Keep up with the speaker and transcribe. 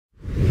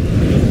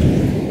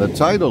The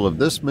title of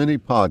this mini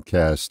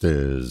podcast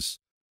is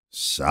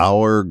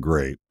Sour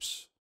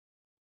Grapes.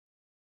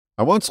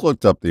 I once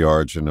looked up the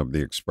origin of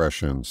the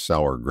expression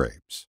sour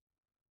grapes.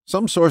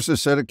 Some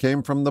sources said it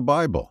came from the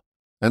Bible,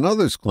 and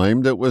others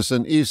claimed it was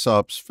an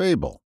Aesop's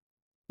fable.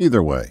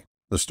 Either way,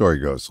 the story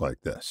goes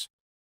like this.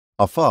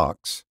 A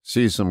fox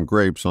sees some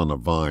grapes on a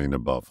vine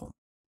above him.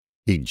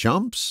 He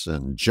jumps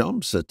and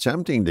jumps,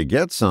 attempting to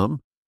get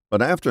some,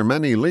 but after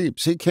many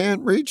leaps, he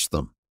can't reach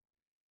them.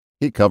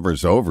 He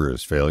covers over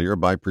his failure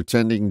by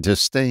pretending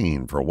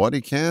disdain for what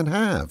he can't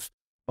have,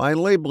 by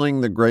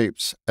labeling the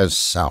grapes as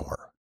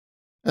sour,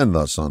 and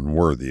thus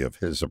unworthy of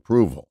his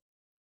approval.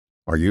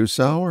 Are you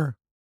sour?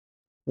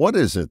 What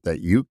is it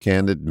that you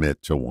can't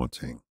admit to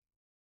wanting?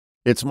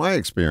 It's my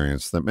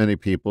experience that many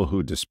people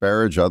who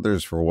disparage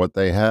others for what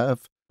they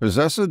have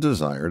possess a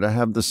desire to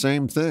have the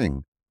same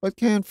thing, but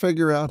can't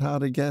figure out how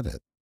to get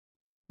it.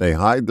 They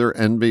hide their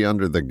envy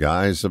under the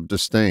guise of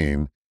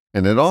disdain,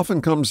 and it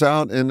often comes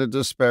out in a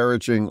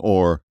disparaging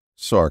or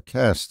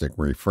sarcastic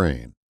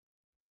refrain.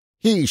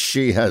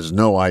 She has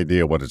no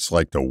idea what it's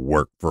like to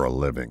work for a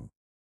living.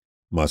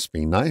 Must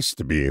be nice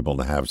to be able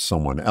to have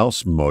someone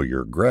else mow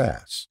your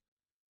grass.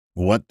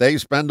 What they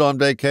spend on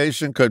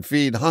vacation could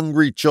feed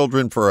hungry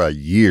children for a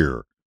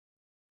year.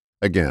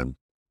 Again,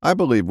 I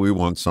believe we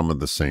want some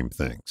of the same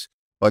things,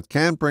 but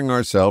can't bring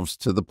ourselves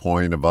to the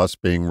point of us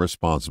being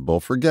responsible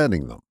for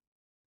getting them.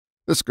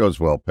 This goes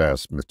well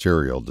past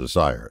material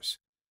desires.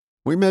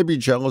 We may be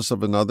jealous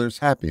of another's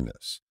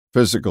happiness,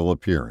 physical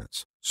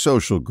appearance,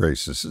 social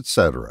graces,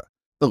 etc.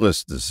 The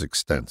list is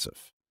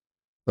extensive.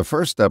 The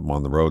first step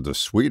on the road to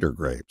sweeter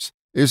grapes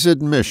is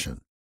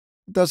admission.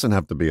 It doesn't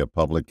have to be a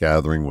public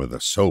gathering with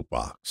a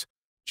soapbox.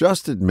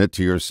 Just admit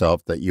to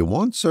yourself that you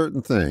want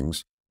certain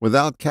things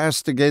without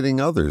castigating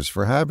others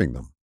for having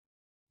them.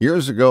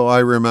 Years ago, I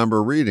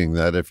remember reading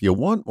that if you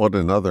want what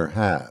another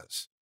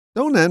has,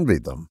 don't envy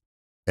them,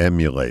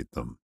 emulate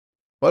them.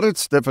 But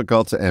it's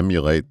difficult to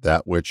emulate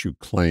that which you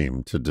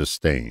claim to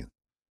disdain.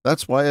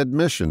 That's why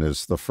admission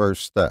is the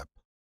first step.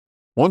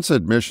 Once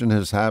admission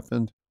has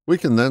happened, we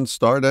can then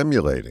start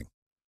emulating.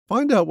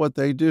 Find out what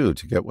they do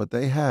to get what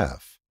they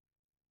have.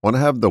 Want to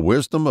have the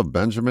wisdom of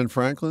Benjamin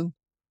Franklin?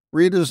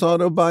 Read his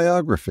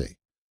autobiography.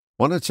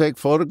 Want to take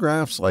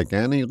photographs like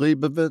Annie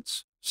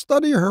Leibovitz?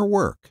 Study her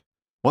work.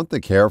 Want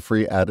the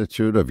carefree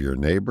attitude of your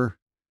neighbor?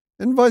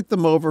 Invite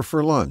them over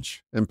for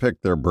lunch and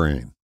pick their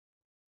brain.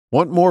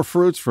 Want more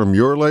fruits from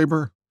your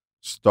labor?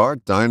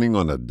 Start dining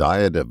on a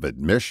diet of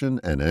admission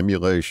and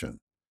emulation,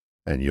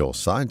 and you'll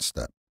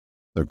sidestep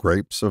the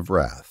grapes of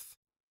wrath.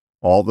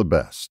 All the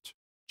best,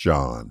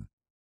 John.